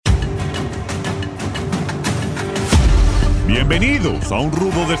Bienvenidos a Un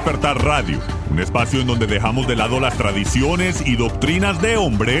Rudo Despertar Radio, un espacio en donde dejamos de lado las tradiciones y doctrinas de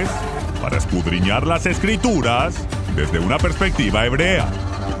hombres para escudriñar las escrituras desde una perspectiva hebrea.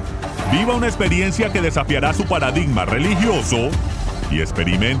 Viva una experiencia que desafiará su paradigma religioso y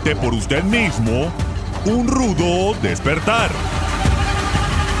experimente por usted mismo un rudo despertar.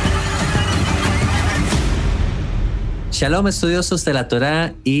 Shalom, estudiosos de la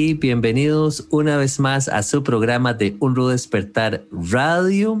Torá, y bienvenidos una vez más a su programa de Un Rudo Despertar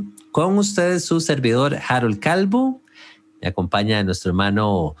Radio. Con ustedes su servidor Harold Calvo. Me acompaña nuestro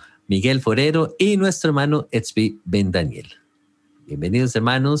hermano Miguel Forero y nuestro hermano Etzvi Ben Daniel. Bienvenidos,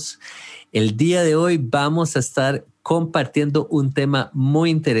 hermanos. El día de hoy vamos a estar compartiendo un tema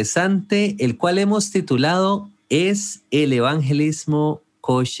muy interesante, el cual hemos titulado Es el evangelismo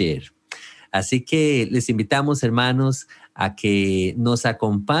kosher. Así que les invitamos, hermanos, a que nos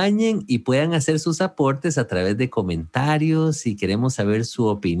acompañen y puedan hacer sus aportes a través de comentarios. Si queremos saber su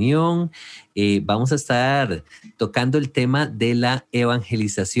opinión, vamos a estar tocando el tema de la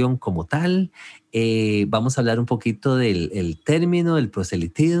evangelización como tal. Vamos a hablar un poquito del término, del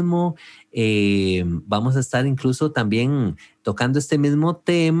proselitismo. Vamos a estar incluso también tocando este mismo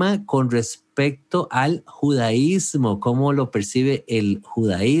tema con respecto al judaísmo, cómo lo percibe el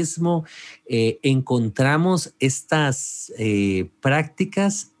judaísmo. Encontramos estas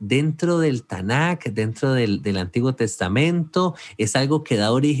prácticas dentro del Tanakh, dentro del Antiguo Testamento. Es algo que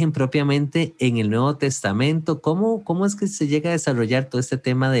da origen propiamente en el Nuevo Testamento. ¿Cómo es que se llega a desarrollar todo este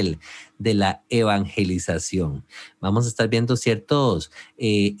tema de la evangelización? Vamos a estar viendo ciertos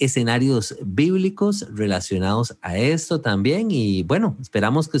escenarios bíblicos relacionados a esto también, y bueno,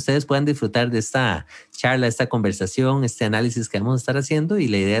 esperamos que ustedes puedan disfrutar de esta charla, esta conversación, este análisis que vamos a estar haciendo, y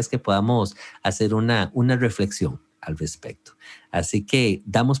la idea es que podamos hacer una reflexión al respecto. Así que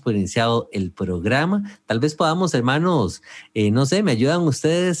damos por iniciado el programa. Tal vez podamos, hermanos, no sé, me ayudan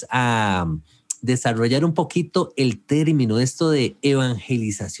ustedes a desarrollar un poquito el término, esto de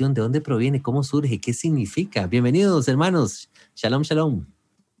evangelización, ¿de dónde proviene? ¿Cómo surge? ¿Qué significa? Bienvenidos, hermanos. Shalom, shalom.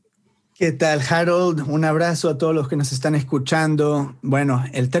 ¿Qué tal, Harold? Un abrazo a todos los que nos están escuchando. Bueno,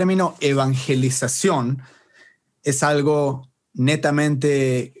 el término evangelización es algo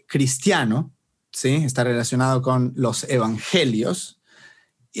netamente cristiano, ¿sí? Está relacionado con los evangelios.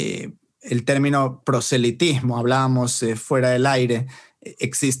 El término proselitismo, hablábamos fuera del aire,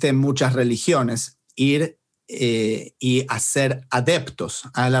 existe en muchas religiones, ir y hacer adeptos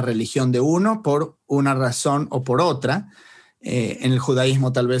a la religión de uno por una razón o por otra. En el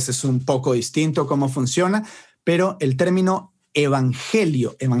judaísmo tal vez es un poco distinto cómo funciona, pero el término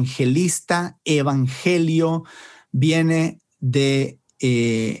evangelio, evangelista, evangelio, viene de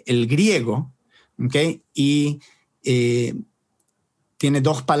el griego, ¿okay? Y tiene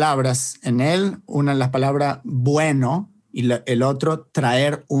dos palabras en él. Una es la palabra bueno y el otro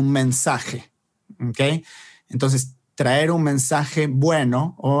traer un mensaje, ¿okay? Entonces, traer un mensaje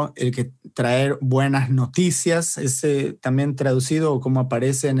bueno, o el que traer buenas noticias, es también traducido como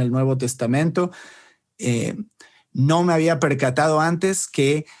aparece en el Nuevo Testamento. No me había percatado antes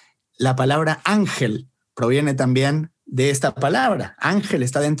que la palabra ángel proviene también de esta palabra. Ángel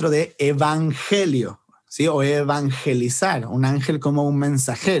está dentro de evangelio, ¿sí? O evangelizar, un ángel como un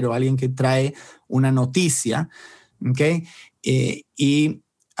mensajero, alguien que trae una noticia, ¿okay?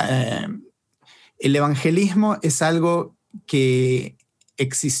 El evangelismo es algo que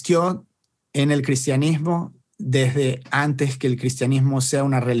existió en el cristianismo desde antes que el cristianismo sea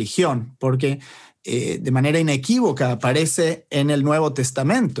una religión, porque de manera inequívoca aparece en el Nuevo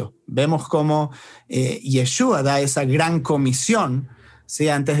Testamento. Vemos cómo Yeshua da esa gran comisión, ¿sí?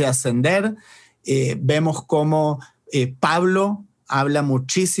 Antes de ascender. Vemos cómo Pablo habla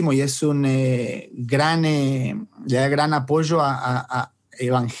muchísimo y es un gran apoyo a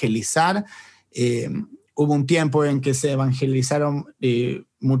evangelizar. Hubo un tiempo en que se evangelizaron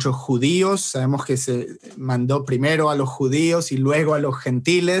muchos judíos. Sabemos que se mandó primero a los judíos y luego a los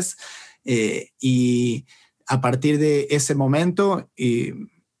gentiles, y a partir de ese momento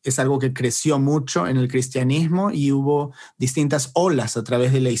es algo que creció mucho en el cristianismo y hubo distintas olas a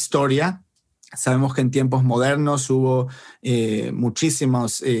través de la historia. Sabemos que en tiempos modernos hubo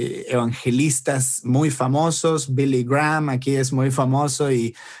muchísimos evangelistas muy famosos. Billy Graham aquí es muy famoso,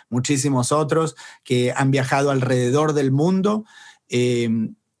 y muchísimos otros que han viajado alrededor del mundo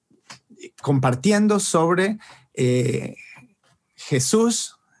compartiendo sobre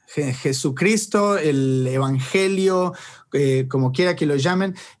Jesucristo, el evangelio, como quiera que lo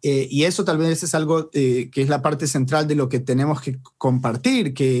llamen, y eso tal vez es algo que es la parte central de lo que tenemos que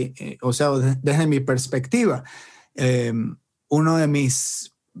compartir, desde mi perspectiva, uno de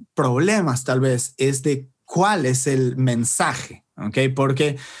mis problemas tal vez es de cuál es el mensaje, ¿okay?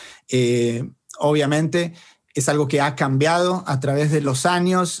 Porque obviamente es algo que ha cambiado a través de los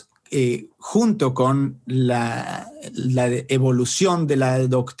años, junto con la evolución de la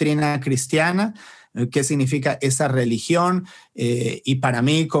doctrina cristiana. ¿Qué significa esa religión? Y para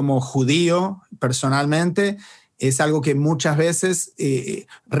mí, como judío, personalmente, es algo que muchas veces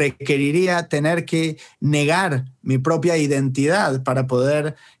requeriría tener que negar mi propia identidad para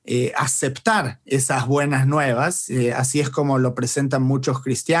poder aceptar esas buenas nuevas. Así es como lo presentan muchos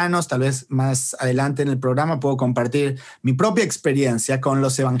cristianos. Tal vez más adelante en el programa puedo compartir mi propia experiencia con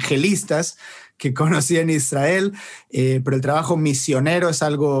los evangelistas que conocí en Israel, pero el trabajo misionero es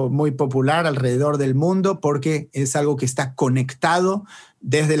algo muy popular alrededor del mundo porque es algo que está conectado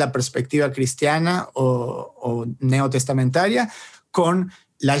desde la perspectiva cristiana o neotestamentaria con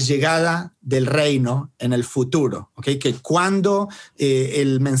la llegada del reino en el futuro, ¿okay? Que cuando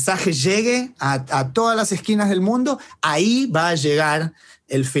el mensaje llegue a todas las esquinas del mundo, ahí va a llegar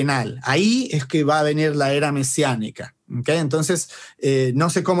el final. Ahí es que va a venir la era mesiánica. ¿Okay? Entonces, no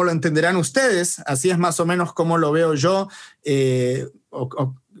sé cómo lo entenderán ustedes, así es más o menos como lo veo yo,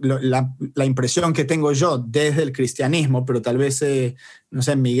 la impresión que tengo yo desde el cristianismo, pero tal vez, no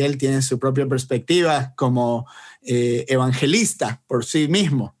sé, Miguel tiene su propia perspectiva como evangelista por sí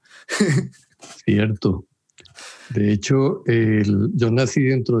mismo. Cierto. De hecho, yo nací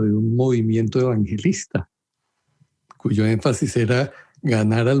dentro de un movimiento evangelista, cuyo énfasis era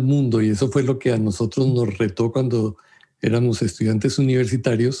ganar al mundo, y eso fue lo que a nosotros nos retó cuando éramos estudiantes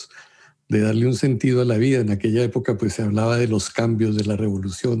universitarios, de darle un sentido a la vida. En aquella época pues se hablaba de los cambios, de la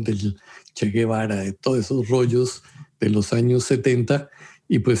revolución, del Che Guevara, de todos esos rollos de los años 70,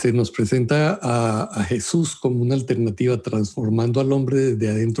 y pues se nos presenta a Jesús como una alternativa, transformando al hombre desde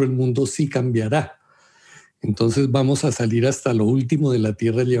adentro. El mundo sí cambiará. Entonces vamos a salir hasta lo último de la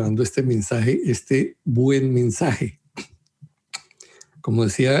tierra llevando este mensaje, este buen mensaje. Como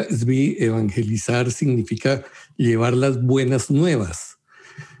decía Zvi, evangelizar significa llevar las buenas nuevas.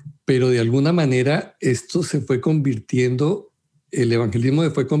 Pero de alguna manera esto se fue convirtiendo, el evangelismo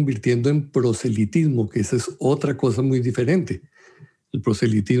se fue convirtiendo en proselitismo, que esa es otra cosa muy diferente. El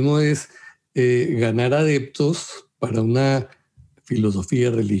proselitismo es ganar adeptos para una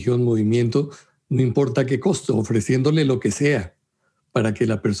filosofía, religión, movimiento, no importa qué costo, ofreciéndole lo que sea para que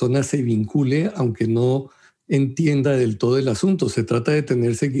la persona se vincule, aunque no entienda del todo el asunto. Se trata de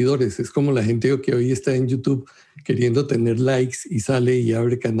tener seguidores. Es como la gente que hoy está en YouTube queriendo tener likes y sale y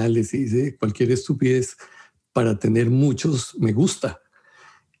abre canales y dice cualquier estupidez para tener muchos me gusta.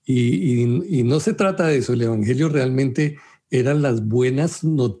 Y no se trata de eso. El evangelio realmente eran las buenas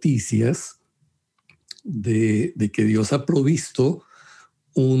noticias de que Dios ha provisto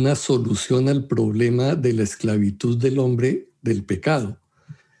una solución al problema de la esclavitud del hombre, del pecado.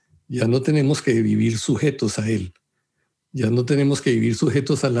 Ya no tenemos que vivir sujetos a él. Ya no tenemos que vivir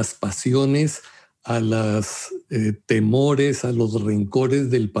sujetos a las pasiones, a los temores, a los rencores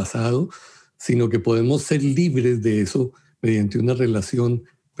del pasado, sino que podemos ser libres de eso mediante una relación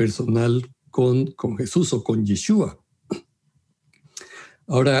personal con Jesús o con Yeshua.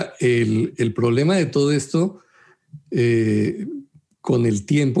 Ahora, el problema de todo esto, con el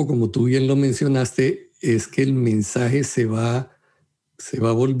tiempo, como tú bien lo mencionaste, es que el mensaje se va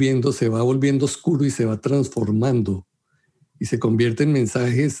volviendo oscuro y se va transformando y se convierte en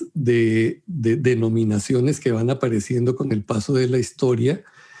mensajes de denominaciones que van apareciendo con el paso de la historia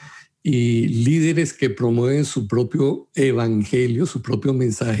y líderes que promueven su propio evangelio, su propio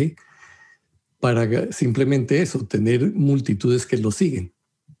mensaje, para simplemente eso, tener multitudes que lo siguen.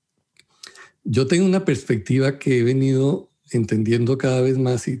 Yo tengo una perspectiva que he venido entendiendo cada vez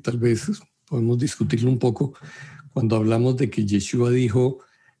más y tal vez podemos discutirlo un poco cuando hablamos de que Yeshua dijo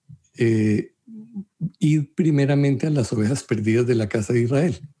ir primeramente a las ovejas perdidas de la casa de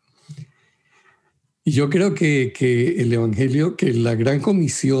Israel. Y yo creo que el evangelio, que la gran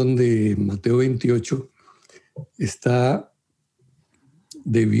comisión de Mateo 28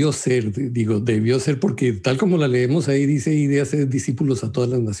 debió ser porque tal como la leemos ahí dice, y de hacer discípulos a todas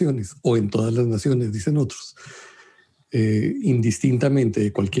las naciones, o en todas las naciones, dicen otros, indistintamente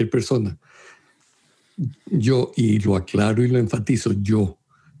de cualquier persona. Yo, y lo aclaro y lo enfatizo, yo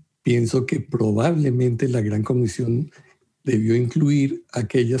pienso que probablemente la gran comisión debió incluir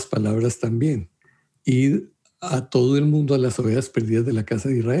aquellas palabras también, ir a todo el mundo a las ovejas perdidas de la casa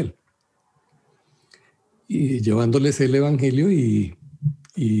de Israel, y llevándoles el evangelio y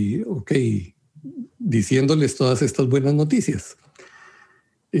diciéndoles todas estas buenas noticias.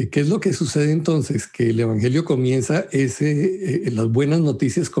 ¿Qué es lo que sucede entonces? Que el evangelio comienza las buenas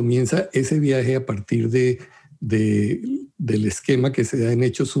noticias comienza ese viaje a partir del esquema que se da en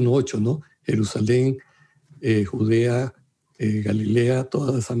Hechos 1:8, ¿no? Jerusalén, Judea, Galilea,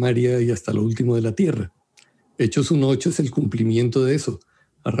 toda Samaria y hasta lo último de la tierra. Hechos 1:8 es el cumplimiento de eso.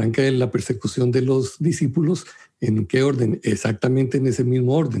 Arranca en la persecución de los discípulos. ¿En qué orden? Exactamente en ese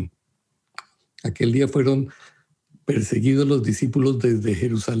mismo orden. Aquel día fueron perseguidos los discípulos desde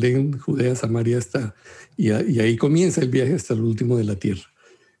Jerusalén, Judea, Samaria, y ahí comienza el viaje hasta el último de la tierra.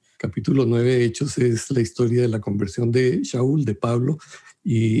 Capítulo 9 de Hechos es la historia de la conversión de Shaul, de Pablo,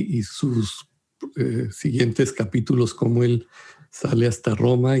 y sus siguientes capítulos, cómo él sale hasta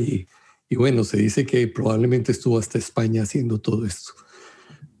Roma, y bueno, se dice que probablemente estuvo hasta España haciendo todo esto.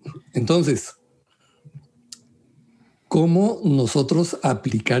 Entonces, ¿cómo nosotros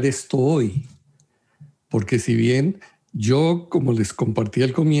aplicar esto hoy? Porque si bien yo, como les compartí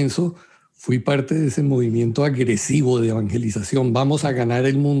al comienzo, fui parte de ese movimiento agresivo de evangelización, vamos a ganar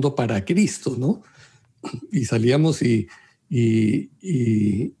el mundo para Cristo, ¿no? Y salíamos y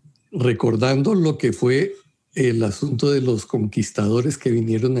recordando lo que fue el asunto de los conquistadores que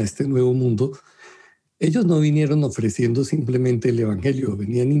vinieron a este nuevo mundo, ellos no vinieron ofreciendo simplemente el evangelio,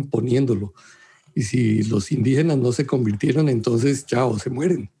 venían imponiéndolo. Y si los indígenas no se convirtieron, entonces, chao, se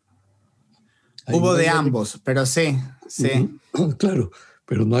mueren. Hubo de ambos, pero sí. Claro,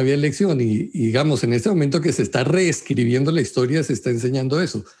 pero no había elección. Y digamos, en este momento que se está reescribiendo la historia, se está enseñando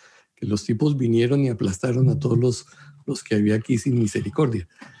eso, que los tipos vinieron y aplastaron a todos los que había aquí sin misericordia.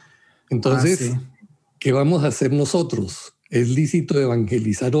 Entonces, ¿qué vamos a hacer nosotros? ¿Es lícito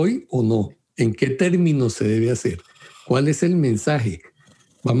evangelizar hoy o no? ¿En qué términos se debe hacer? ¿Cuál es el mensaje?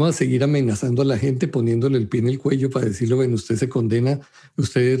 ¿Vamos a seguir amenazando a la gente, poniéndole el pie en el cuello para decirle, bueno, usted se condena,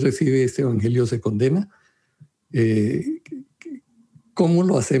 usted recibe este evangelio, se condena? ¿Cómo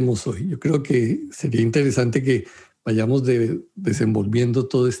lo hacemos hoy? Yo creo que sería interesante que vayamos desenvolviendo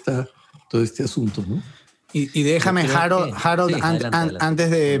todo este asunto, ¿no? Y déjame, Harold, sí, adelante. Antes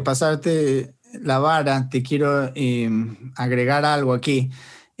de pasarte la vara, te quiero agregar algo aquí,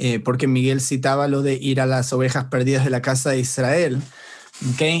 porque Miguel citaba lo de ir a las ovejas perdidas de la casa de Israel.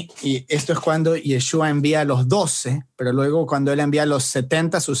 ¿Okay? Y esto es cuando Yeshua envía a los 12, pero luego cuando él envía a los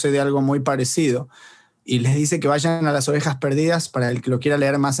 70 sucede algo muy parecido. Y les dice que vayan a las ovejas perdidas, para el que lo quiera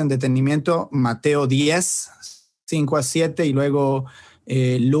leer más en detenimiento, Mateo 10, 5-7, y luego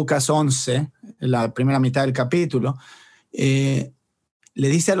Lucas 11, la primera mitad del capítulo. Le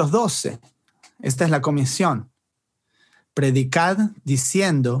dice a los 12, esta es la comisión: predicad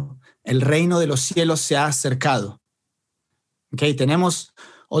diciendo, el reino de los cielos se ha acercado. Okay, tenemos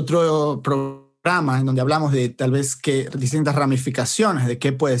otro programa en donde hablamos de tal vez que distintas ramificaciones de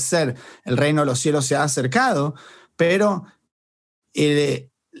qué puede ser el reino de los cielos se ha acercado, pero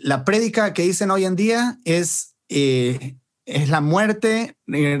la prédica que dicen hoy en día es la muerte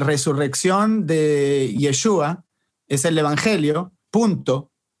y resurrección de Yeshua, es el evangelio, punto,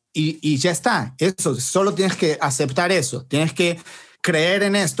 y ya está. Eso, solo tienes que aceptar eso, tienes que creer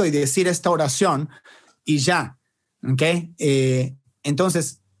en esto y decir esta oración y ya. Okay.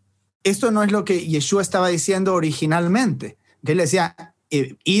 Entonces, esto no es lo que Yeshua estaba diciendo originalmente. Él decía,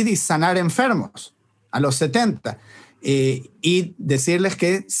 id y sanar enfermos a los 70 y decirles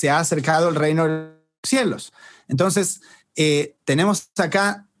que se ha acercado el reino de los cielos. Entonces, tenemos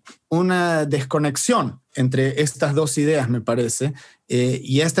acá una desconexión entre estas dos ideas, me parece,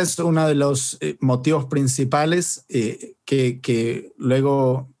 y este es uno de los motivos principales que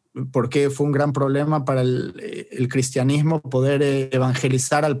luego... porque fue un gran problema para el cristianismo poder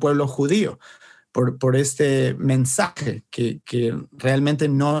evangelizar al pueblo judío por este mensaje que realmente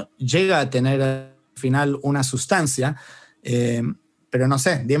no llega a tener al final una sustancia. Pero no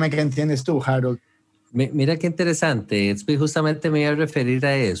sé, dime qué entiendes tú, Harold. Mira qué interesante, justamente me iba a referir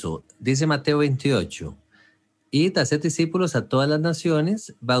a eso. Dice Mateo 28, id, haced discípulos a todas las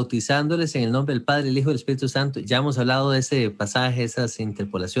naciones, bautizándoles en el nombre del Padre, el Hijo y el Espíritu Santo. Ya hemos hablado de ese pasaje, esas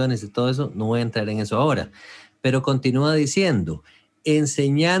interpolaciones y todo eso, no voy a entrar en eso ahora, pero continúa diciendo,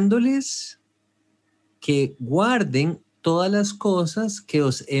 enseñándoles que guarden todas las cosas que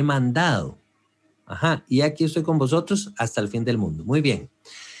os he mandado. Ajá, y aquí estoy con vosotros hasta el fin del mundo. Muy bien.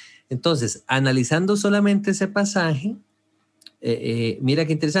 Entonces, analizando solamente ese pasaje, mira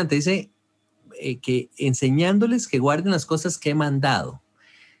qué interesante, dice, que enseñándoles que guarden las cosas que he mandado.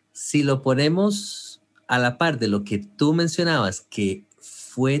 Si lo ponemos a la par de lo que tú mencionabas, que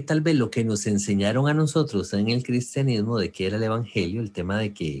fue tal vez lo que nos enseñaron a nosotros en el cristianismo, de que era el evangelio, el tema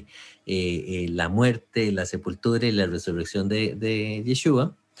de que la muerte, la sepultura y la resurrección de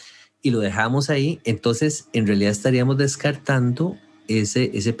Yeshua, y lo dejamos ahí, entonces en realidad estaríamos descartando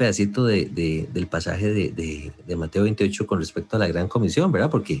ese pedacito del pasaje de Mateo 28 con respecto a la gran comisión, ¿verdad?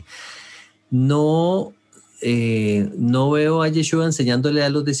 Porque no, no veo a Yeshua enseñándole a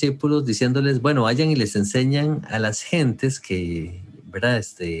los discípulos, diciéndoles, bueno, vayan y les enseñan a las gentes que, ¿verdad?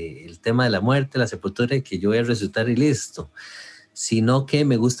 El tema de la muerte, la sepultura, y que yo voy a resucitar y listo. Sino que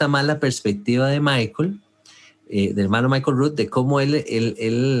me gusta más la perspectiva de Michael, del hermano Michael Root, de cómo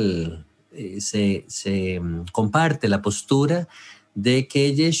él se comparte la postura de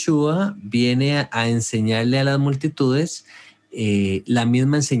que Yeshua viene a enseñarle a las multitudes la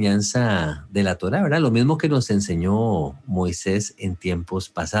misma enseñanza de la Torá, ¿verdad? Lo mismo que nos enseñó Moisés en tiempos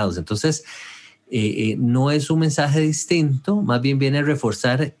pasados. Entonces, no es un mensaje distinto, más bien viene a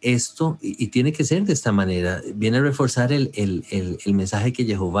reforzar esto, y tiene que ser de esta manera. Viene a reforzar el mensaje que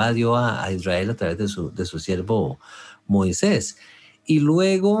Jehová dio a Israel a través de su siervo Moisés. Y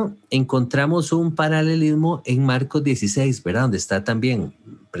luego encontramos un paralelismo en Marcos 16, ¿verdad? Donde está también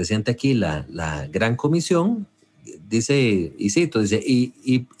presente aquí la gran comisión. Dice, y cito, dice,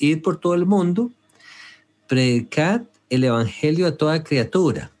 id por todo el mundo, predicad el evangelio a toda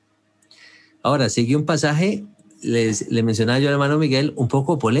criatura. Ahora, sigue un pasaje, le mencionaba yo al hermano Miguel, un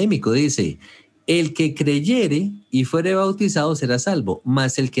poco polémico. Dice, el que creyere y fuere bautizado será salvo,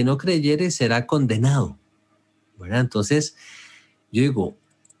 mas el que no creyere será condenado, ¿verdad? Entonces, yo digo,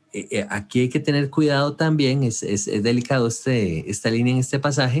 aquí hay que tener cuidado también, es delicado esta línea en este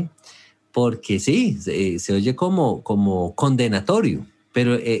pasaje, porque sí, se oye como condenatorio,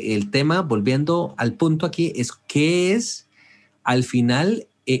 pero el tema, volviendo al punto aquí, es qué es, al final,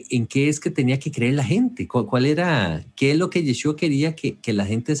 en qué es que tenía que creer la gente, qué es lo que Yeshua quería que la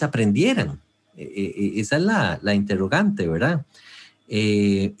gente se aprendieran. Esa es la interrogante, ¿verdad?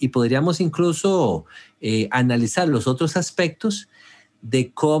 Y podríamos incluso analizar los otros aspectos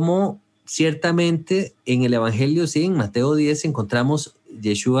de cómo ciertamente en el Evangelio, sí, en Mateo 10 encontramos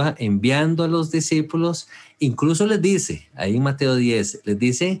Yeshua enviando a los discípulos, incluso les dice, ahí en Mateo 10, les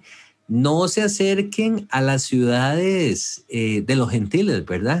dice, no se acerquen a las ciudades de los gentiles,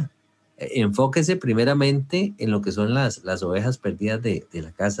 ¿verdad? Enfóquense primeramente en lo que son las ovejas perdidas de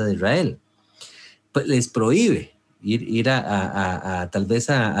la casa de Israel. Pues les prohíbe ir a tal vez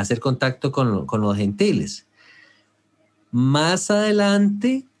a hacer contacto con los gentiles. Más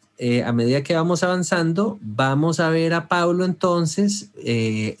adelante, a medida que vamos avanzando, vamos a ver a Pablo entonces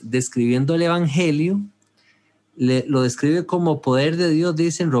describiendo el Evangelio. Lo describe como poder de Dios,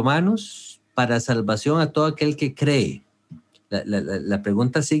 dice en Romanos, para salvación a todo aquel que cree. La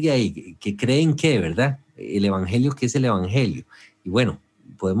pregunta sigue ahí, ¿que cree en qué, verdad? El Evangelio, ¿qué es el Evangelio? Y bueno,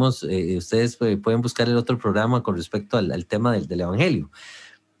 ustedes pueden buscar el otro programa con respecto al tema del Evangelio.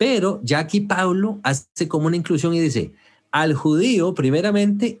 Pero ya aquí Pablo hace como una inclusión y dice, al judío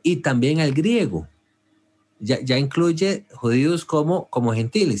primeramente y también al griego. Ya incluye judíos como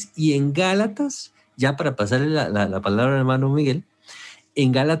gentiles. Y en Gálatas, ya para pasarle la palabra al hermano Miguel,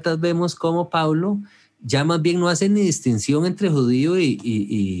 en Gálatas vemos cómo Pablo ya más bien no hace ni distinción entre judío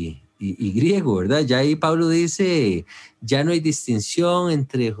y griego, ¿verdad? Ya ahí Pablo dice, ya no hay distinción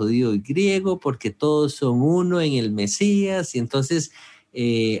entre judío y griego porque todos son uno en el Mesías, y entonces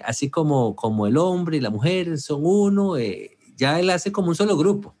así como el hombre y la mujer son uno, ya él hace como un solo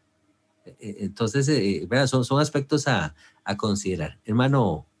grupo. Entonces, son aspectos a considerar.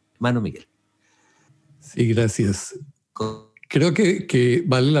 Hermano Miguel. Sí, gracias. Creo que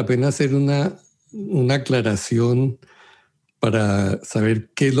vale la pena hacer una aclaración para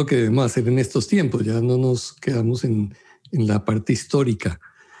saber qué es lo que debemos hacer en estos tiempos. Ya no nos quedamos en la parte histórica,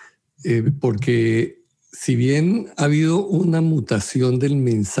 porque si bien ha habido una mutación del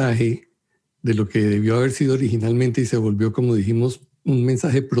mensaje de lo que debió haber sido originalmente y se volvió, como dijimos, un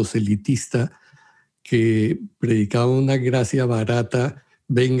mensaje proselitista que predicaba una gracia barata,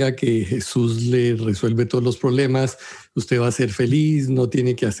 venga que Jesús le resuelve todos los problemas, usted va a ser feliz, no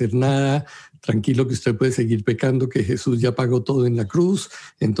tiene que hacer nada, tranquilo que usted puede seguir pecando, que Jesús ya pagó todo en la cruz,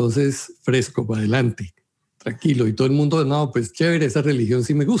 entonces fresco, para adelante, tranquilo. Y todo el mundo, no, pues chévere, esa religión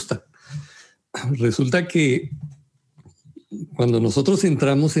sí me gusta. Resulta que cuando nosotros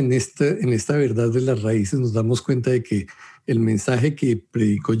entramos en esta verdad de las raíces, nos damos cuenta de que el mensaje que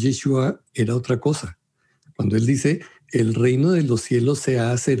predicó Yeshua era otra cosa. Cuando él dice, el reino de los cielos se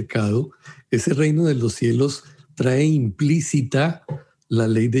ha acercado, ese reino de los cielos trae implícita la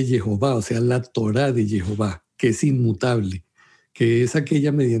ley de Jehová, o sea, la Torá de Jehová, que es inmutable, que es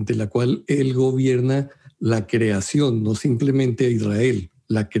aquella mediante la cual él gobierna la creación, no simplemente a Israel,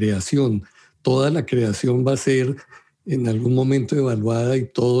 la creación. Toda la creación va a ser en algún momento evaluada y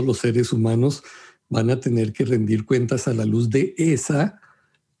todos los seres humanos van a tener que rendir cuentas a la luz de esa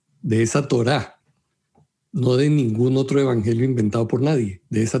Torá, no de ningún otro evangelio inventado por nadie,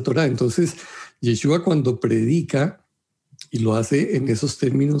 de esa Torá. Entonces, Yeshua cuando predica y lo hace en esos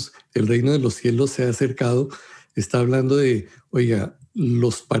términos, el reino de los cielos se ha acercado, está hablando de, oiga,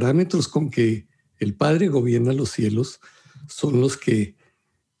 los parámetros con que el Padre gobierna los cielos son los que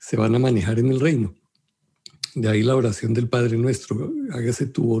se van a manejar en el reino. De ahí la oración del Padre Nuestro, hágase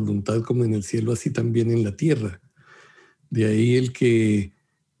tu voluntad como en el cielo, así también en la tierra. De ahí el que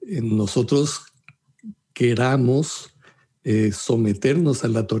nosotros queramos someternos a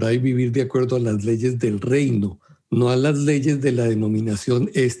la Torá y vivir de acuerdo a las leyes del reino, no a las leyes de la denominación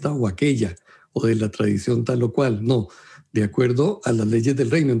esta o aquella, o de la tradición tal o cual, no, de acuerdo a las leyes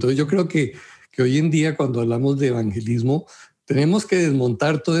del reino. Entonces yo creo que hoy en día cuando hablamos de evangelismo, tenemos que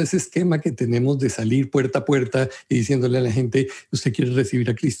desmontar todo ese esquema que tenemos de salir puerta a puerta y diciéndole a la gente, usted quiere recibir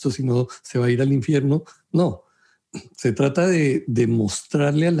a Cristo, si no se va a ir al infierno. No, se trata de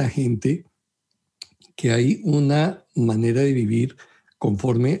mostrarle a la gente que hay una manera de vivir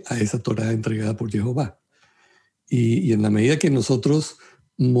conforme a esa Torá entregada por Jehová. Y en la medida que nosotros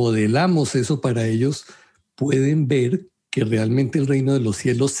modelamos eso para ellos, pueden ver que realmente el reino de los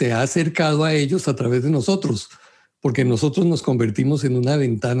cielos se ha acercado a ellos a través de nosotros, porque nosotros nos convertimos en una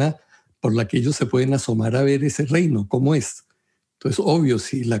ventana por la que ellos se pueden asomar a ver ese reino, cómo es. Entonces, obvio,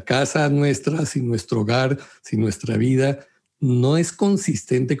 si la casa nuestra, si nuestro hogar, si nuestra vida no es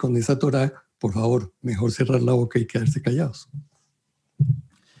consistente con esa Torá, por favor, mejor cerrar la boca y quedarse callados.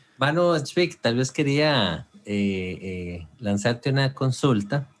 Mano Zwick, tal vez quería lanzarte una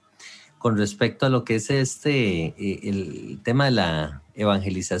consulta con respecto a lo que es el tema de la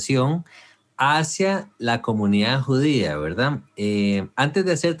evangelización hacia la comunidad judía, ¿verdad? Antes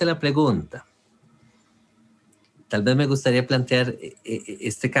de hacerte la pregunta, tal vez me gustaría plantear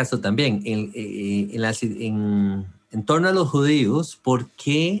este caso también. En torno a los judíos, ¿por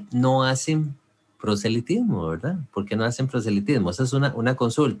qué no hacen proselitismo, verdad? ¿Por qué no hacen proselitismo? Esa es una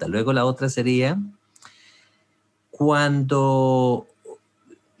consulta. Luego la otra sería, cuando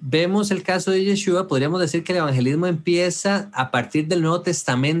vemos el caso de Yeshua, podríamos decir que el evangelismo empieza a partir del Nuevo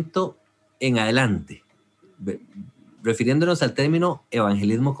Testamento en adelante, refiriéndonos al término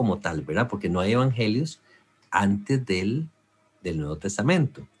evangelismo como tal, ¿verdad? Porque no hay evangelios antes del Nuevo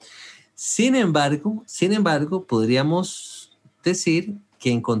Testamento. Sin embargo, podríamos decir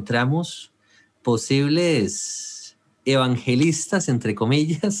que encontramos posibles evangelistas, entre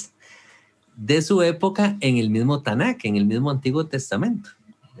comillas, de su época en el mismo Tanakh, en el mismo Antiguo Testamento.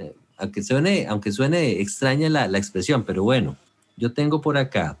 Aunque suene extraña la expresión, pero bueno, yo tengo por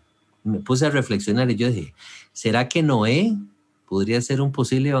acá, me puse a reflexionar y yo dije, ¿será que Noé podría ser un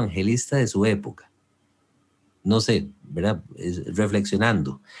posible evangelista de su época? No sé, ¿verdad?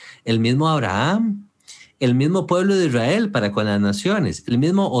 Reflexionando. El mismo Abraham, el mismo pueblo de Israel para con las naciones, el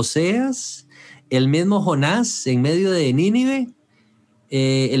mismo Oseas, el mismo Jonás en medio de Nínive,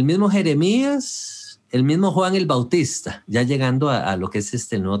 el mismo Jeremías, el mismo Juan el Bautista, ya llegando a lo que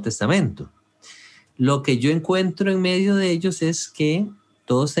es el Nuevo Testamento. Lo que yo encuentro en medio de ellos es que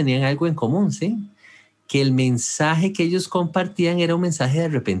todos tenían algo en común, ¿sí? Que el mensaje que ellos compartían era un mensaje de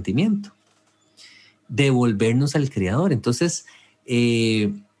arrepentimiento, de volvernos al Creador. Entonces,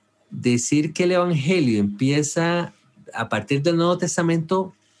 decir que el Evangelio empieza a partir del Nuevo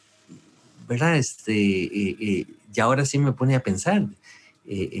Testamento, ¿verdad? Ya ahora sí me pone a pensar,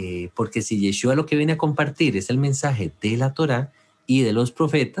 porque si Yeshua lo que viene a compartir es el mensaje de la Torá y de los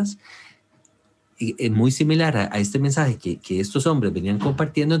profetas, es muy similar a este mensaje que estos hombres venían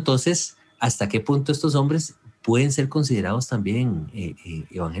compartiendo, entonces, ¿hasta qué punto estos hombres pueden ser considerados también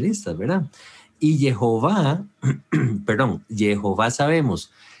evangelistas, verdad? Y Jehová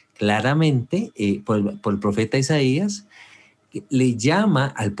sabemos claramente, por el profeta Isaías, le llama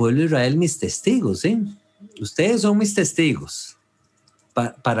al pueblo de Israel mis testigos, ¿sí? Ustedes son mis testigos.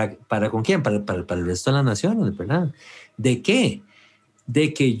 ¿Para con quién? Para el resto de las naciones, ¿verdad? ¿De qué?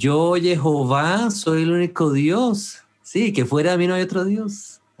 De que yo, Jehová, soy el único Dios. Sí, que fuera de mí no hay otro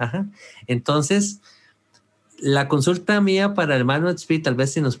Dios. Ajá. Entonces, la consulta mía para el hermano Tzvi, tal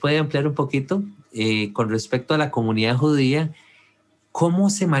vez si nos puede ampliar un poquito con respecto a la comunidad judía, ¿cómo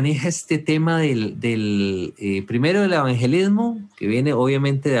se maneja este tema primero del evangelismo, que viene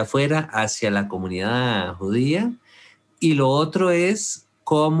obviamente de afuera hacia la comunidad judía? Y lo otro es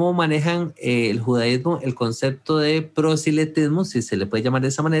cómo manejan el judaísmo el concepto de proselitismo, si se le puede llamar de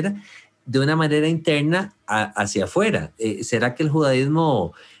esa manera, de una manera interna hacia afuera. ¿Será que el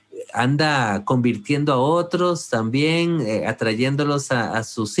judaísmo anda convirtiendo a otros también, atrayéndolos a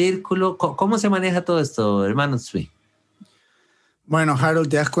su círculo? ¿Cómo se maneja todo esto, hermano Tzvi? Bueno, Harold,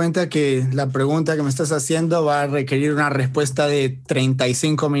 te das cuenta que la pregunta que me estás haciendo va a requerir una respuesta de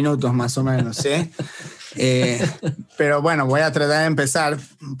 35 minutos más o menos, ¿sí? Pero bueno, voy a tratar de empezar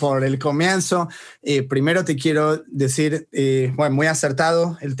por el comienzo. Primero te quiero decir, bueno, muy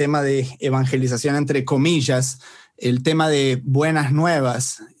acertado el tema de evangelización entre comillas. El tema de buenas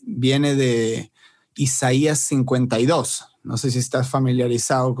nuevas viene de Isaías 52. No sé si estás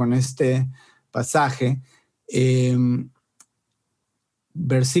familiarizado con este pasaje.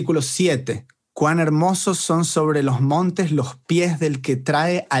 Versículo 7. Cuán hermosos son sobre los montes los pies del que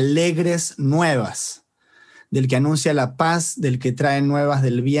trae alegres nuevas, del que anuncia la paz, del que trae nuevas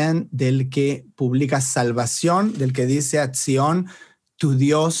del bien, del que publica salvación, del que dice a Sión, tu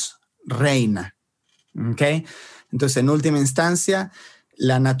Dios reina. ¿Okay? Entonces, en última instancia,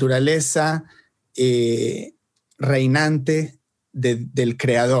 la naturaleza reinante del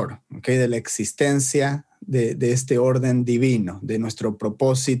Creador, ¿okay? De la existencia de este orden divino, de nuestro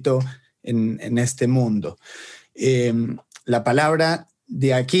propósito en este mundo. La palabra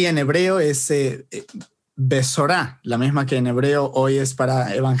de aquí en hebreo es besorá, la misma que en hebreo hoy es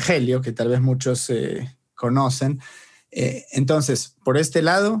para evangelio, que tal vez muchos conocen. Entonces, por este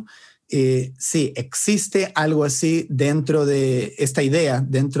lado, sí, existe algo así dentro de esta idea,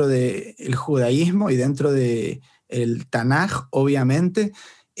 dentro del judaísmo y dentro del Tanaj, obviamente.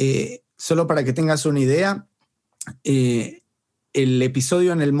 Solo para que tengas una idea, el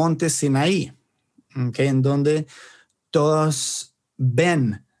episodio en el monte Sinaí, ¿okay? En donde todos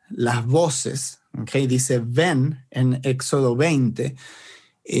ven las voces, ¿okay? Dice ven en Éxodo 20,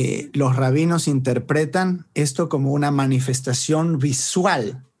 los rabinos interpretan esto como una manifestación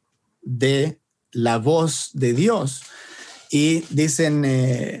visual de la voz de Dios y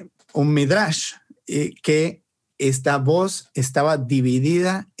dicen un midrash que esta voz estaba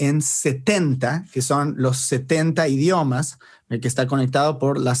dividida en 70, que son los 70 idiomas, que está conectado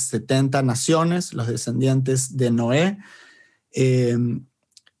por las 70 naciones, los descendientes de Noé,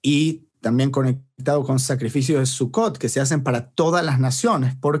 y también conectado con sacrificios de Sukkot que se hacen para todas las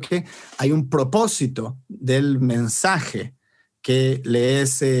naciones, porque hay un propósito del mensaje que le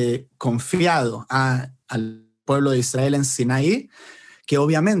es confiado al pueblo de Israel en Sinaí, que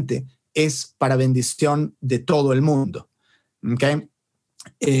obviamente es para bendición de todo el mundo. ¿Okay?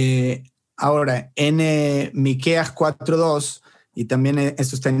 Ahora, en Miqueas 4:2, y también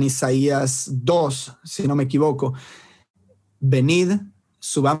esto está en Isaías 2, si no me equivoco, venid,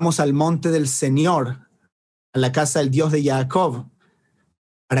 subamos al monte del Señor, a la casa del Dios de Jacob,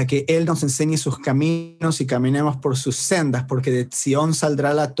 para que Él nos enseñe sus caminos y caminemos por sus sendas, porque de Sión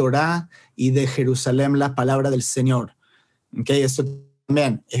saldrá la Torá y de Jerusalén la palabra del Señor. ¿Okay? Esto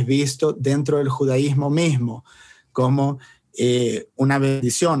también es visto dentro del judaísmo mismo como una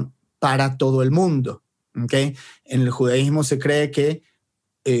bendición para todo el mundo. ¿Okay? En el judaísmo se cree que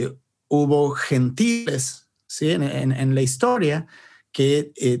hubo gentiles, ¿sí? en la historia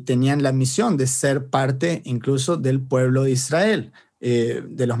que tenían la misión de ser parte incluso del pueblo de Israel.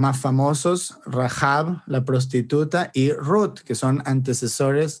 De los más famosos, Rahab, la prostituta, y Ruth, que son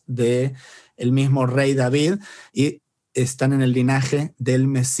antecesores del mismo rey David y están en el linaje del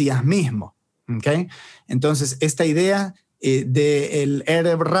Mesías mismo. ¿Okay? Entonces, esta idea del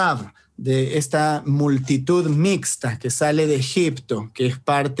Erev Rav, de esta multitud mixta que sale de Egipto, que es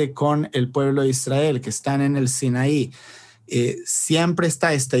parte con el pueblo de Israel, que están en el Sinaí, siempre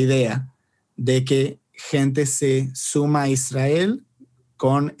está esta idea de que gente se suma a Israel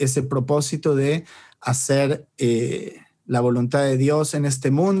con ese propósito de hacer la voluntad de Dios en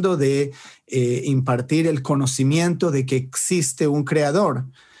este mundo, de impartir el conocimiento de que existe un creador.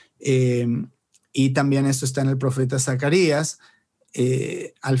 Y también esto está en el profeta Zacarías,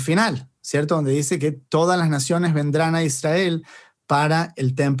 al final, ¿cierto? Donde dice que todas las naciones vendrán a Israel para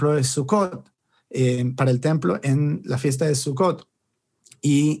el templo de Sukkot, para el templo en la fiesta de Sukkot.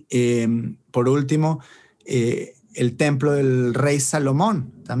 Y por último, el templo del rey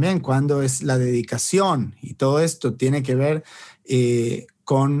Salomón, también cuando es la dedicación, y todo esto tiene que ver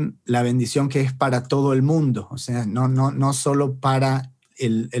con la bendición que es para todo el mundo, o sea, no solo para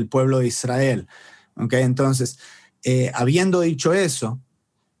el pueblo de Israel. ¿Okay? Entonces, habiendo dicho eso,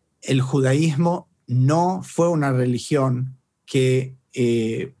 el judaísmo no fue una religión que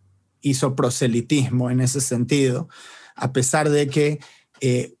hizo proselitismo en ese sentido, a pesar de que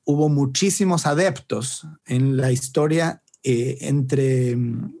hubo muchísimos adeptos en la historia entre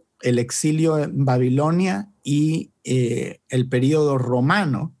el exilio en Babilonia y el período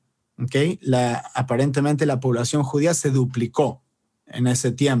romano. ¿Okay? Aparentemente la población judía se duplicó en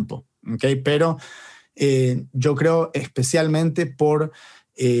ese tiempo. ¿Okay? Pero yo creo especialmente por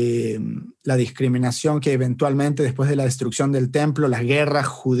la discriminación que eventualmente después de la destrucción del templo, las guerras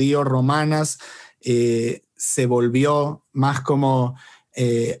judío-romanas, se volvió más como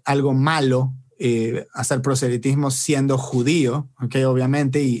algo malo hacer proselitismo siendo judío, ¿okay?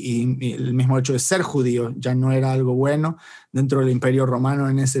 Obviamente, y el mismo hecho de ser judío ya no era algo bueno dentro del Imperio Romano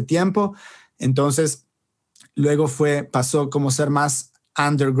en ese tiempo. Entonces, luego pasó como ser más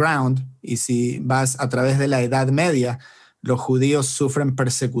underground, y si vas a través de la Edad Media, los judíos sufren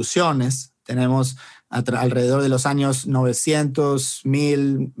persecuciones. Tenemos alrededor de los años 900,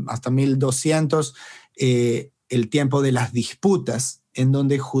 1000, hasta 1200, el tiempo de las disputas, en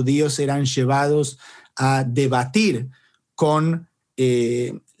donde judíos eran llevados a debatir con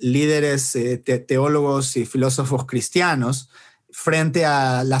líderes, teólogos y filósofos cristianos frente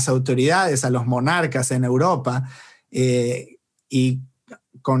a las autoridades, a los monarcas en Europa, y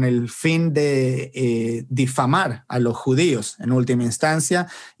con el fin de difamar a los judíos en última instancia,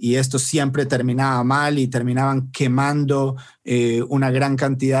 y esto siempre terminaba mal y terminaban quemando una gran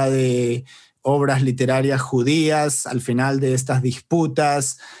cantidad de obras literarias judías al final de estas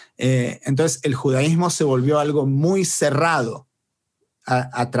disputas. Entonces el judaísmo se volvió algo muy cerrado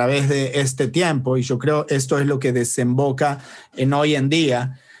a través de este tiempo, y yo creo esto es lo que desemboca en hoy en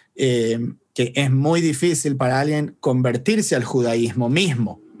día, que es muy difícil para alguien convertirse al judaísmo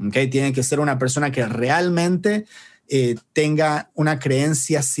mismo, ¿okay? Tiene que ser una persona que realmente tenga una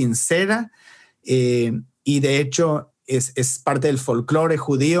creencia sincera, y de hecho es parte del folclore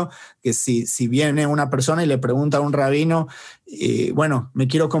judío que si viene una persona y le pregunta a un rabino, bueno, me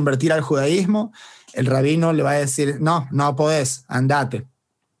quiero convertir al judaísmo, el rabino le va a decir, no podés, andate.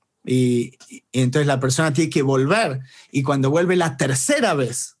 Y entonces la persona tiene que volver, y cuando vuelve la tercera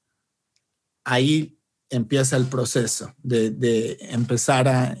vez, ahí empieza el proceso de empezar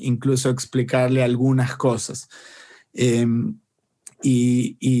a incluso explicarle algunas cosas.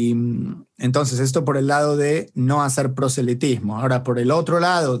 Y entonces esto por el lado de no hacer proselitismo. Ahora, por el otro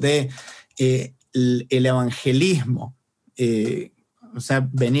lado de el evangelismo, o sea,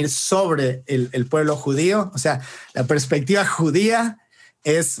 venir sobre el pueblo judío, o sea, la perspectiva judía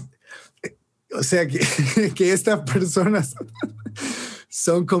es, o sea, que estas personas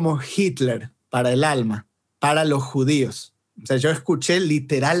son como Hitler para el alma, para los judíos. O sea, yo escuché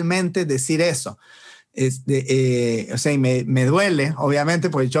literalmente decir eso. O sea, y me duele, obviamente,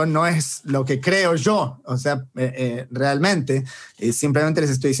 porque yo no es lo que creo yo. O sea, realmente, simplemente les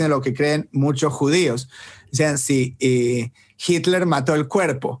estoy diciendo lo que creen muchos judíos. O sea, si Hitler mató el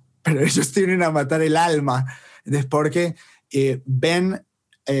cuerpo, pero ellos tienen a matar el alma. Es porque ven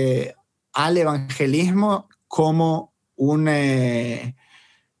al evangelismo como una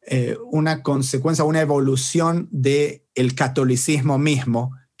consecuencia, una evolución del catolicismo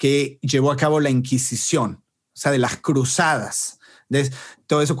mismo que llevó a cabo la Inquisición, o sea, de las cruzadas. De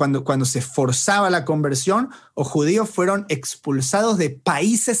todo eso, cuando se forzaba la conversión, los judíos fueron expulsados de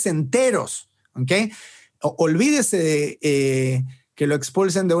países enteros. ¿Okay? Olvídese de que lo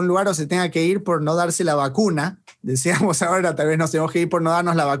expulsen de un lugar o se tenga que ir por no darse la vacuna. Decíamos ahora, tal vez nos tenemos que ir por no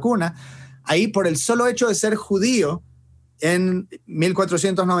darnos la vacuna. Ahí, por el solo hecho de ser judío, en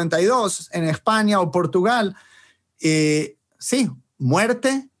 1492, en España o Portugal, sí,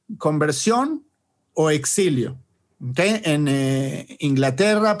 muerte, conversión o exilio. ¿Okay? En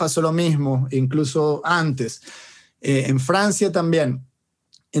Inglaterra pasó lo mismo, incluso antes. En Francia también.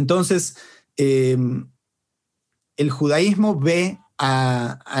 Entonces, el judaísmo ve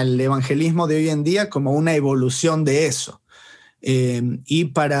al evangelismo de hoy en día como una evolución de eso. Y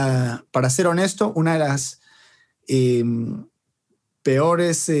para ser honesto, una de las uno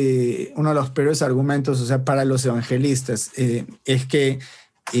de los peores argumentos, o sea, para los evangelistas, es que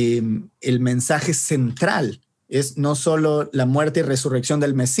el mensaje central es no solo la muerte y resurrección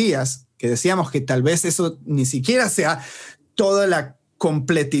del Mesías, que decíamos que tal vez eso ni siquiera sea toda la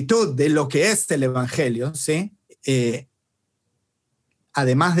completitud de lo que es el evangelio, ¿sí?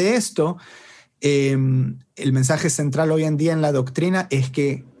 Además de esto, el mensaje central hoy en día en la doctrina es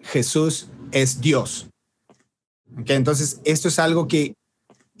que Jesús es Dios. Okay, entonces, esto es algo que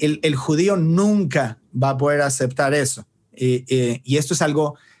el judío nunca va a poder aceptar eso. Y esto es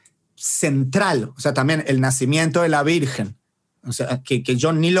algo central. O sea, también el nacimiento de la Virgen. O sea, que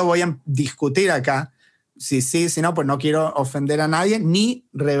yo ni lo voy a discutir acá. Si sí, si no, pues no quiero ofender a nadie ni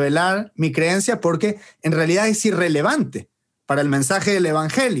revelar mi creencia, porque en realidad es irrelevante para el mensaje del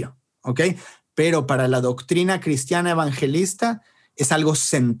evangelio. ¿Okay? Pero para la doctrina cristiana evangelista es algo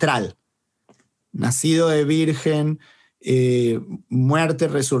central. Nacido de virgen, muerte,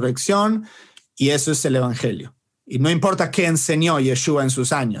 resurrección, y eso es el evangelio. Y no importa qué enseñó Yeshua en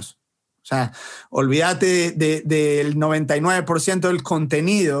sus años. O sea, olvídate del 99% del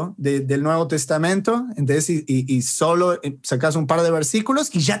contenido del Nuevo Testamento, entonces, y solo sacas un par de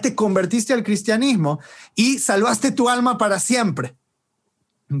versículos y ya te convertiste al cristianismo y salvaste tu alma para siempre.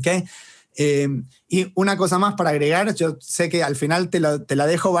 ¿Okay? Y una cosa más para agregar, yo sé que al final te la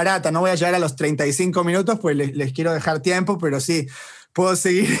dejo barata, no voy a llegar a los 35 minutos, pues les quiero dejar tiempo, pero sí, puedo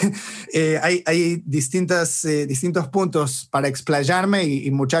seguir. Hay distintos puntos para explayarme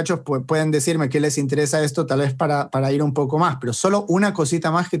y muchachos pues, pueden decirme qué les interesa esto, tal vez para ir un poco más, pero solo una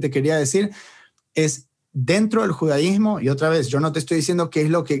cosita más que te quería decir es dentro del judaísmo, y otra vez, yo no te estoy diciendo qué es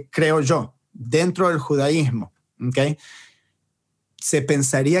lo que creo yo, dentro del judaísmo, ¿ok? Se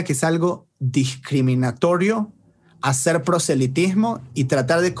pensaría que es algo discriminatorio hacer proselitismo y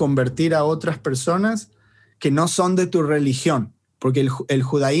tratar de convertir a otras personas que no son de tu religión, porque el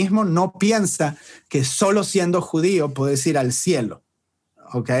judaísmo no piensa que solo siendo judío puedes ir al cielo,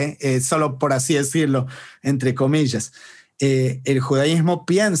 ¿ok? Solo por así decirlo, entre comillas. El judaísmo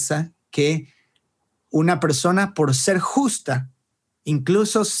piensa que una persona por ser justa,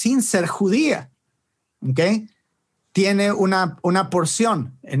 incluso sin ser judía, ¿ok?, tiene una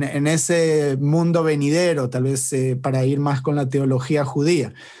porción en ese mundo venidero, tal vez para ir más con la teología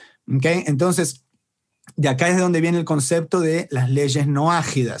judía. ¿Okay? Entonces, de acá es donde viene el concepto de las leyes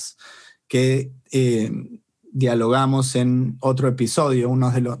noágidas, que dialogamos en otro episodio,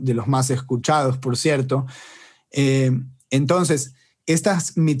 uno de los más escuchados, por cierto. Entonces,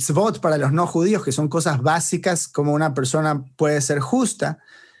 estas mitzvot para los no judíos, que son cosas básicas como una persona puede ser justa,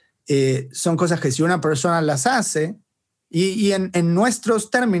 son cosas que si una persona las hace, y en nuestros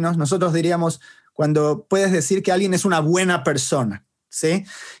términos, nosotros diríamos cuando puedes decir que alguien es una buena persona, ¿sí?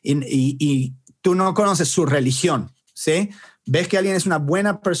 Y tú no conoces su religión, ¿sí? Ves que alguien es una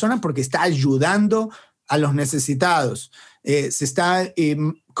buena persona porque está ayudando a los necesitados, se está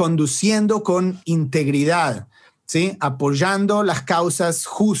conduciendo con integridad, ¿sí? Apoyando las causas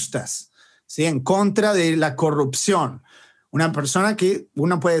justas, ¿sí? En contra de la corrupción. Una persona que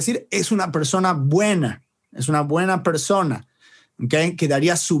uno puede decir es una persona buena, es una buena persona, ¿okay? Que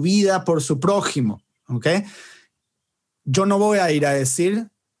daría su vida por su prójimo, ¿okay? Yo no voy a ir a decir,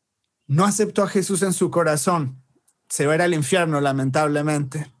 no aceptó a Jesús en su corazón, se va a ir al infierno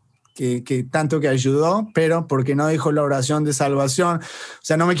lamentablemente, que tanto que ayudó, pero porque no dijo la oración de salvación. O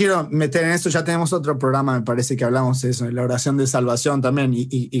sea, no me quiero meter en esto, ya tenemos otro programa, me parece que hablamos de eso, de la oración de salvación también,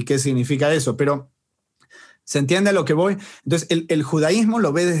 y qué significa eso, pero ¿se entiende a lo que voy? Entonces, el judaísmo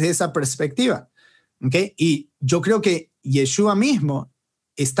lo ve desde esa perspectiva, ¿okay? Y yo creo que Yeshua mismo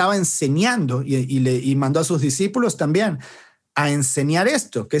estaba enseñando y mandó a sus discípulos también a enseñar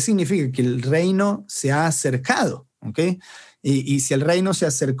esto. ¿Qué significa? Que el reino se ha acercado, ¿okay? Y si el reino se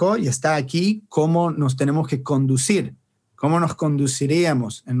acercó y está aquí, ¿cómo nos tenemos que conducir? ¿Cómo nos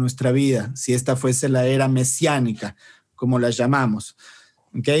conduciríamos en nuestra vida si esta fuese la era mesiánica, como la llamamos?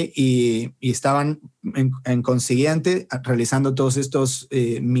 ¿Okay? Y estaban en consiguiente realizando todos estos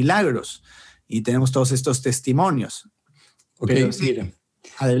milagros y tenemos todos estos testimonios. Okay, pero sí, mira.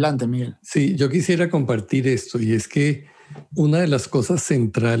 Adelante, Miguel. Sí, yo quisiera compartir esto, y es que una de las cosas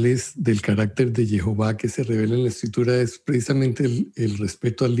centrales del carácter de Jehová que se revela en la Escritura es precisamente el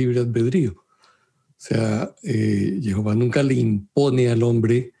respeto al libre albedrío. O sea, Jehová nunca le impone al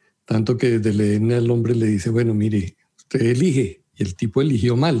hombre, tanto que desde el Edén al hombre le dice, bueno, mire, usted elige, y el tipo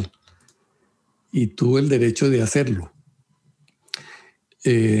eligió mal, y tuvo el derecho de hacerlo.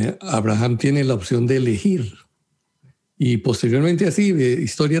 Abraham tiene la opción de elegir, y posteriormente así,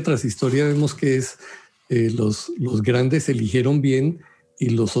 historia tras historia, vemos que es los grandes eligieron bien y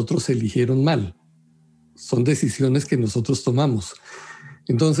los otros eligieron mal. Son decisiones que nosotros tomamos.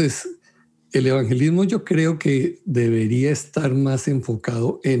 Entonces, el evangelismo yo creo que debería estar más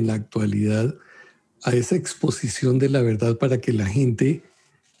enfocado en la actualidad a esa exposición de la verdad para que la gente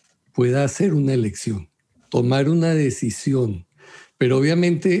pueda hacer una elección, tomar una decisión. Pero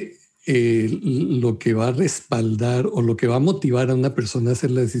obviamente lo que va a respaldar o lo que va a motivar a una persona a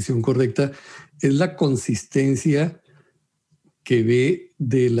hacer la decisión correcta es la consistencia que ve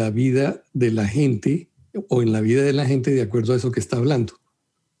de la vida de la gente o en la vida de la gente de acuerdo a eso que está hablando.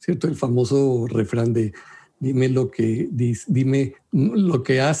 ¿Cierto? El famoso refrán de dime lo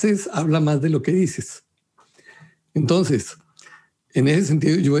que haces, habla más de lo que dices. Entonces, en ese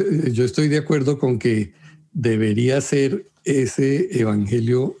sentido, yo estoy de acuerdo con que debería ser ese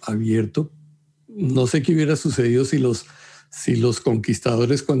evangelio abierto. No sé qué hubiera sucedido si los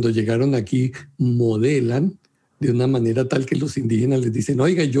conquistadores cuando llegaron aquí modelan de una manera tal que los indígenas les dicen,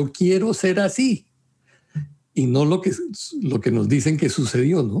 oiga, yo quiero ser así. Y no lo que nos dicen que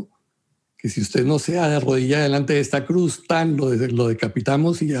sucedió, ¿no? Que si usted no se arrodilla delante de esta cruz, lo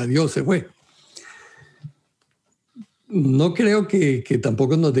decapitamos y adiós, se fue. No creo que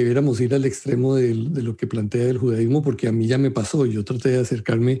tampoco nos debiéramos ir al extremo de lo que plantea el judaísmo, porque a mí ya me pasó. Yo traté de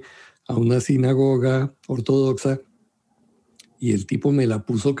acercarme a una sinagoga ortodoxa y el tipo me la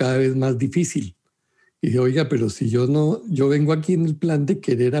puso cada vez más difícil. Y dije, oiga, pero si yo vengo aquí en el plan de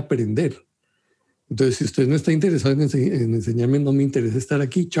querer aprender. Entonces, si usted no está interesado en enseñarme, no me interesa estar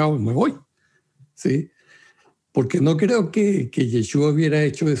aquí, chao, me voy. ¿Sí? Porque no creo que Yeshua hubiera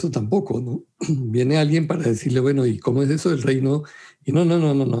hecho eso tampoco, ¿no? Viene alguien para decirle, bueno, ¿y cómo es eso del reino? Y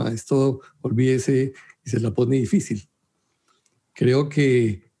no, esto olvídese, y se la pone difícil. Creo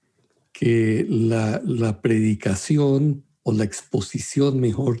que la predicación o la exposición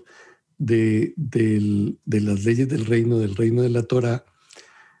mejor de las leyes del reino de la Torá,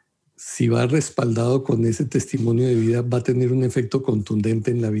 si va respaldado con ese testimonio de vida, va a tener un efecto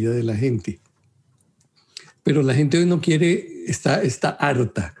contundente en la vida de la gente. Pero la gente hoy no quiere, está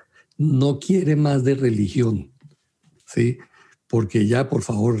harta, no quiere más de religión, ¿sí? Porque ya, por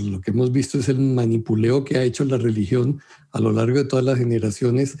favor, lo que hemos visto es el manipuleo que ha hecho la religión a lo largo de todas las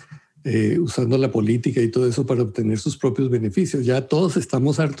generaciones, usando la política y todo eso para obtener sus propios beneficios. Ya todos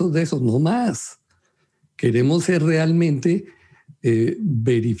estamos hartos de eso, no más. Queremos ser realmente,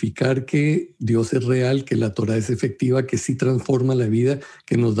 verificar que Dios es real, que la Torá es efectiva, que sí transforma la vida,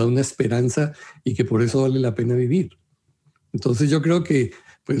 que nos da una esperanza y que por eso vale la pena vivir. Entonces yo creo que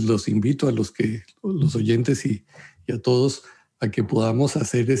pues los invito a los oyentes y a todos a que podamos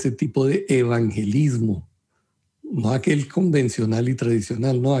hacer ese tipo de evangelismo, no aquel convencional y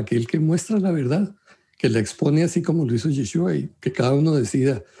tradicional, no, aquel que muestra la verdad, que la expone así como lo hizo Yeshua y que cada uno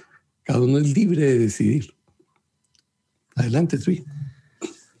decida, cada uno es libre de decidir. Adelante, Zvi.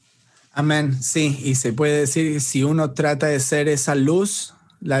 Amén, sí, y se puede decir, si uno trata de ser esa luz,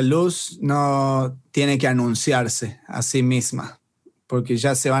 la luz no tiene que anunciarse a sí misma, porque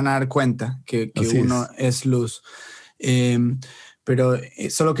ya se van a dar cuenta que uno es luz. Pero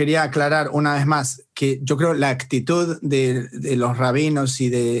solo quería aclarar una vez más que yo creo la actitud de los rabinos y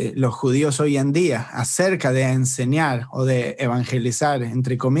de los judíos hoy en día acerca de enseñar o de evangelizar,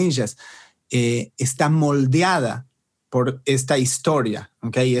 entre comillas, está moldeada por esta historia,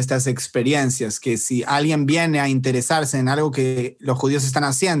 ¿okay? Estas experiencias, que si alguien viene a interesarse en algo que los judíos están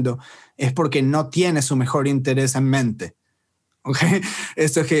haciendo, es porque no tiene su mejor interés en mente. ¿Okay?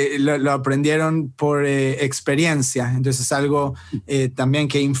 Esto es que lo aprendieron por experiencia, entonces es algo también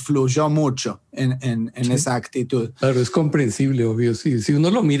que influyó mucho en sí, esa actitud. Claro, es comprensible, obvio. Sí, si uno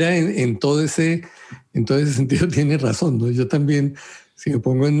lo mira en todo ese sentido, tiene razón, ¿no? Yo también, si me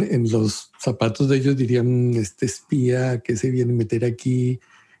pongo en los zapatos de ellos, dirían, este espía que se viene a meter aquí,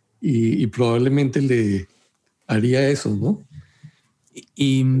 y probablemente le haría eso, ¿no?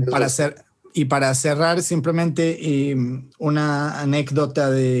 Y para cerrar, simplemente una anécdota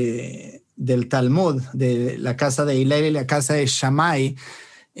del Talmud, de la casa de Hillel y la casa de Shammai,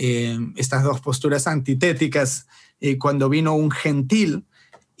 estas dos posturas antitéticas, cuando vino un gentil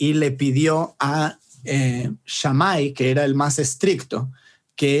y le pidió a Shammai, que era el más estricto,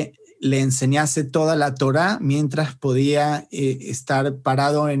 que le enseñase toda la Torá mientras podía estar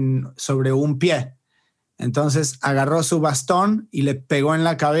parado sobre un pie. Entonces agarró su bastón y le pegó en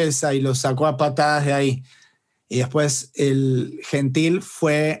la cabeza y lo sacó a patadas de ahí. Y después el gentil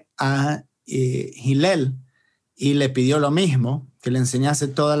fue a Hillel y le pidió lo mismo, que le enseñase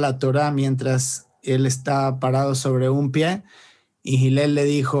toda la Torá mientras él estaba parado sobre un pie. Y Hillel le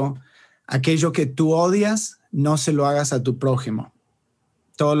dijo, aquello que tú odias, no se lo hagas a tu prójimo.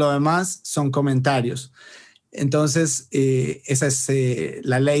 Todo lo demás son comentarios. Entonces, esa es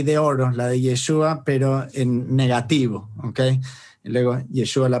la ley de oro, la de Yeshua, pero en negativo, ¿ok? Y luego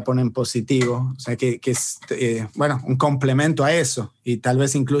Yeshua la pone en positivo, o sea que es, un complemento a eso, y tal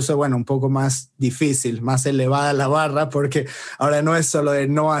vez incluso, un poco más difícil, más elevada la barra, porque ahora no es solo de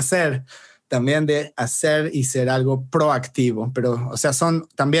no hacer, también de hacer y ser algo proactivo, pero, o sea, son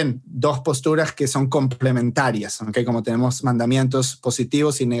también dos posturas que son complementarias, ¿ok? Como tenemos mandamientos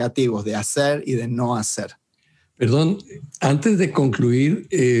positivos y negativos, de hacer y de no hacer. Perdón, antes de concluir,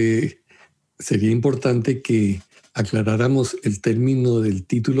 sería importante que aclaráramos el término del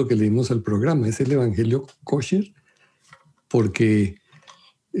título que leímos al programa. ¿Es el Evangelio kosher? Porque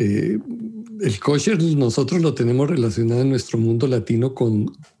el kosher nosotros lo tenemos relacionado en nuestro mundo latino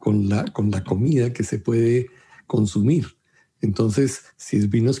con la comida que se puede consumir. Entonces, si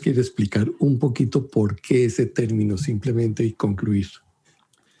Zvi nos quiere explicar un poquito por qué ese término simplemente y concluir.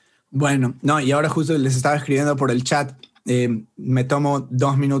 Bueno, no, y ahora justo les estaba escribiendo por el chat. Me tomo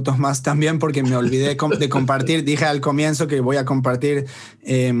 2 minutos más también porque me olvidé de compartir. Dije al comienzo que voy a compartir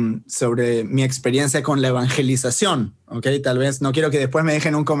sobre mi experiencia con la evangelización. ¿Okay? Tal vez no quiero que después me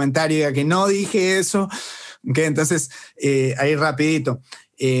dejen un comentario y diga que no dije eso. ¿Okay? Entonces, ahí rapidito.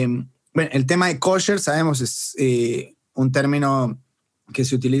 El tema de kosher, sabemos, es un término que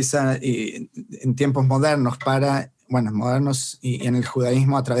se utiliza en tiempos modernos para modernos y en el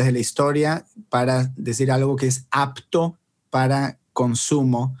judaísmo a través de la historia para decir algo que es apto para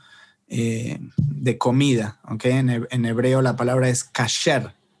consumo de comida. ¿Okay? En hebreo la palabra es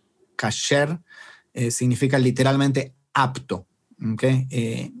kasher. Kasher significa literalmente apto. ¿Okay?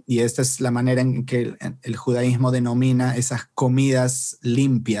 Y esta es la manera en que el judaísmo denomina esas comidas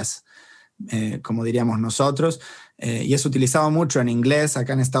limpias, como diríamos nosotros, y es utilizado mucho en inglés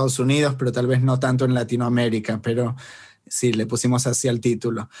acá en Estados Unidos, pero tal vez no tanto en Latinoamérica, pero sí, le pusimos así al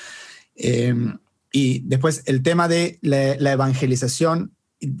título. Y después el tema de la evangelización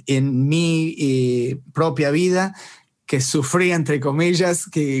en mi propia vida, que sufrí, entre comillas,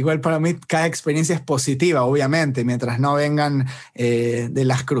 que igual para mí cada experiencia es positiva, obviamente, mientras no vengan de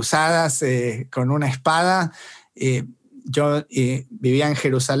las cruzadas con una espada. Yo vivía en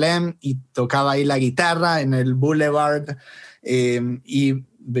Jerusalén y tocaba ahí la guitarra en el Boulevard y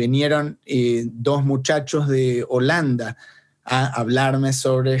vinieron 2 muchachos de Holanda a hablarme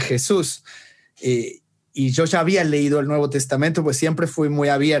sobre Jesús. Y yo ya había leído el Nuevo Testamento, pues siempre fui muy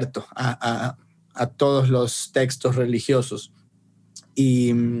abierto a todos los textos religiosos.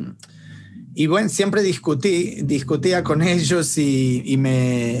 Y bueno, siempre discutía con ellos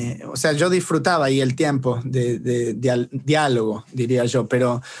o sea, yo disfrutaba ahí el tiempo de diálogo, diría yo,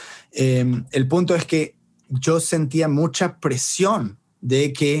 pero el punto es que yo sentía mucha presión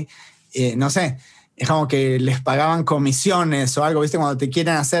de que, no sé, es como que les pagaban comisiones o algo, ¿viste? Cuando te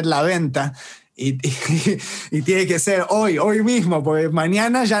quieren hacer la venta. Y tiene que ser hoy mismo, porque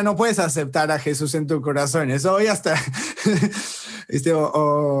mañana ya no puedes aceptar a Jesús en tu corazón. Eso hoy hasta,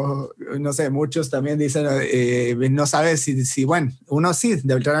 no sé, muchos también dicen, no sabes si, bueno, uno sí,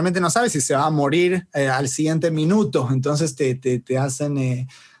 realmente no sabe si se va a morir al siguiente minuto, entonces te hacen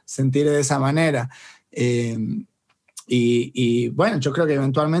sentir de esa manera. Y bueno, yo creo que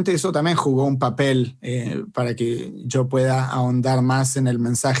eventualmente eso también jugó un papel para que yo pueda ahondar más en el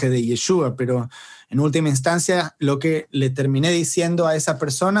mensaje de Yeshua, pero en última instancia lo que le terminé diciendo a esa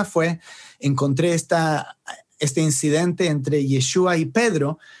persona fue, encontré este incidente entre Yeshua y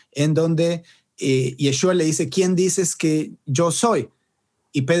Pedro, en donde Yeshua le dice, ¿quién dices que yo soy?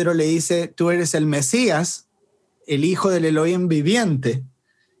 Y Pedro le dice, tú eres el Mesías, el Hijo del Elohim viviente.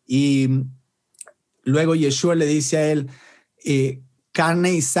 Y luego Yeshua le dice a él,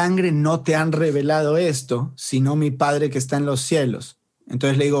 carne y sangre no te han revelado esto, sino mi Padre que está en los cielos.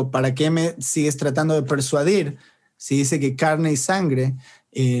 Entonces le digo, ¿para qué me sigues tratando de persuadir si dice que carne y sangre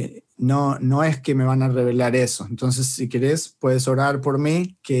no es que me van a revelar eso? Entonces, si querés, puedes orar por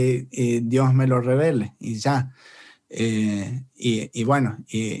mí, que Dios me lo revele y ya. Y bueno,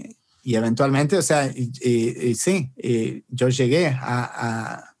 y eventualmente, o sea, sí, yo llegué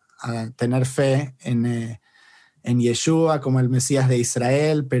a tener fe en Yeshua como el Mesías de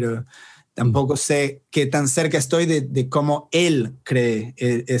Israel, pero tampoco sé qué tan cerca estoy de cómo él cree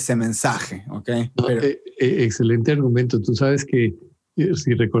ese mensaje. ¿Okay? No, pero, excelente argumento. Tú sabes que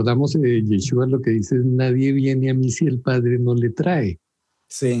si recordamos Yeshua lo que dice es, nadie viene a mí si el Padre no le trae.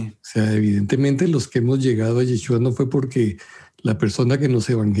 Sí. O sea, evidentemente los que hemos llegado a Yeshua no fue porque la persona que nos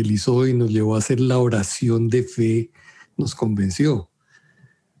evangelizó y nos llevó a hacer la oración de fe nos convenció.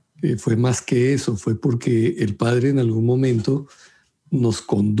 Fue más que eso, fue porque el Padre en algún momento nos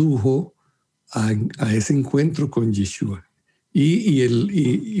condujo a ese encuentro con Yeshua.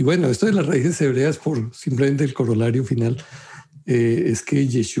 Y bueno, esto de las raíces hebreas, por simplemente el corolario final, es que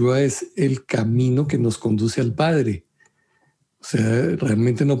Yeshua es el camino que nos conduce al Padre. O sea,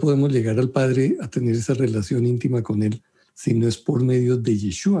 realmente no podemos llegar al Padre a tener esa relación íntima con Él si no es por medio de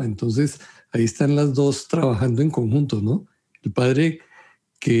Yeshua. Entonces, ahí están las dos trabajando en conjunto, ¿no? El Padre,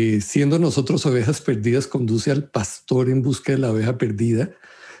 que siendo nosotros ovejas perdidas, conduce al pastor en busca de la oveja perdida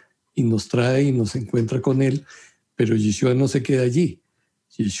y nos trae y nos encuentra con él, pero Yeshua no se queda allí.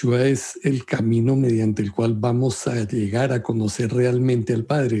 Yeshua es el camino mediante el cual vamos a llegar a conocer realmente al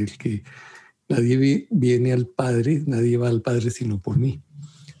Padre, el que nadie viene al Padre, nadie va al Padre sino por mí.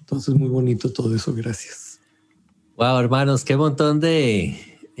 Entonces, muy bonito todo eso, gracias. Wow, hermanos, qué montón de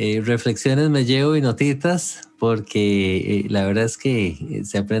reflexiones me llevo y notitas, porque la verdad es que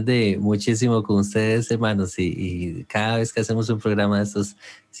se aprende muchísimo con ustedes, hermanos, y cada vez que hacemos un programa de estos,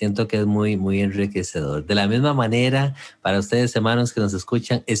 siento que es muy, muy enriquecedor. De la misma manera, para ustedes, hermanos que nos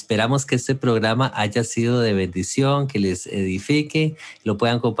escuchan, esperamos que este programa haya sido de bendición, que les edifique, lo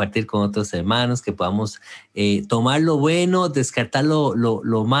puedan compartir con otros hermanos, que podamos tomar lo bueno, descartar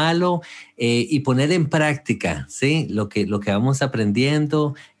lo malo y poner en práctica, ¿sí? Lo que vamos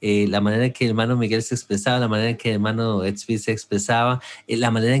aprendiendo, la manera en que el hermano Miguel se expresaba, la manera en que el hermano Etzvi se expresaba,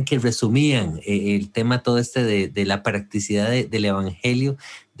 la manera en que resumían el tema todo este de la practicidad del evangelio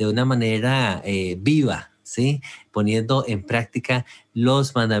de una manera viva, ¿sí? Poniendo en práctica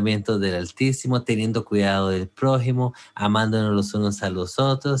los mandamientos del Altísimo, teniendo cuidado del prójimo, amándonos los unos a los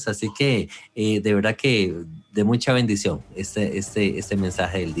otros. Así que de verdad que de mucha bendición este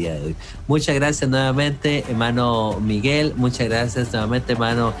mensaje del día de hoy. Muchas gracias nuevamente, hermano Miguel. Muchas gracias nuevamente,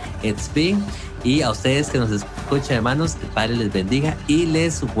 hermano Etzbi. Y a ustedes que nos escuchan, hermanos, que el Padre les bendiga y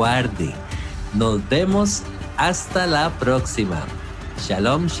les guarde. Nos vemos hasta la próxima.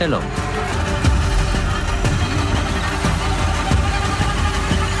 Shalom, shalom.